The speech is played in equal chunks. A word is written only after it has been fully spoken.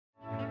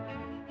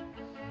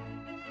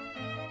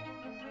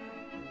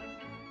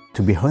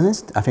To be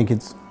honest, I think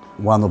it's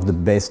one of the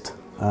best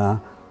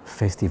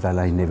festival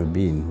I've never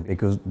been,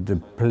 because the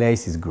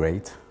place is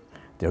great,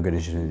 the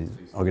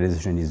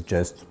organization is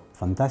just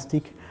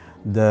fantastic,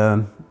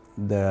 the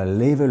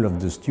level of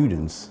the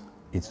students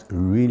is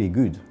really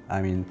good.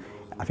 I mean,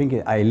 I think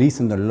I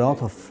listened a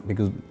lot of,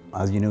 because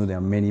as you know there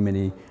are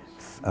many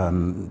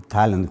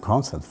talent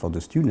concerts for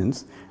the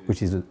students,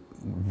 which is a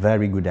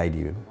very good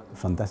idea,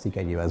 fantastic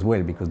idea as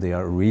well, because they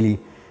are really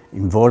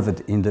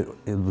involved in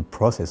the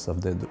process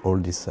of all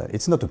this.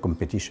 It's not a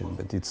competition,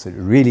 but it's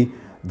really,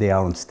 they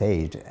are on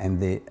stage and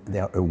they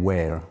are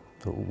aware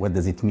to what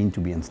does it mean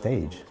to be on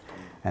stage,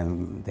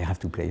 and they have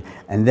to play.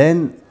 And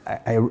then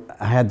I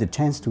had the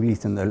chance to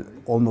listen to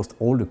almost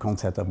all the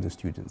concerts of the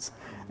students,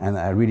 and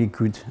I really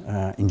could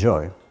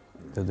enjoy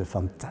the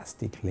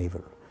fantastic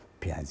level.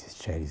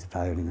 Pianist, cellist,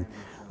 violin,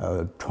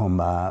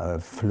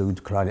 tromba,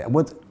 flute, clarinet.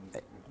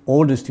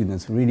 All the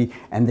students really,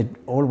 and they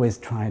always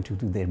try to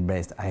do their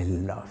best. I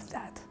love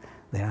that.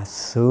 They are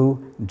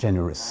so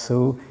generous,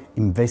 so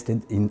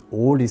invested in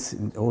all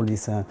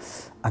this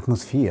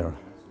atmosphere.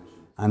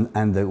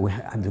 And we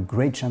had a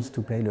great chance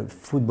to play the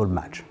football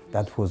match.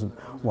 That was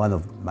one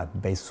of my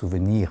best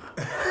souvenirs.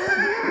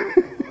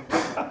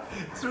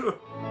 True.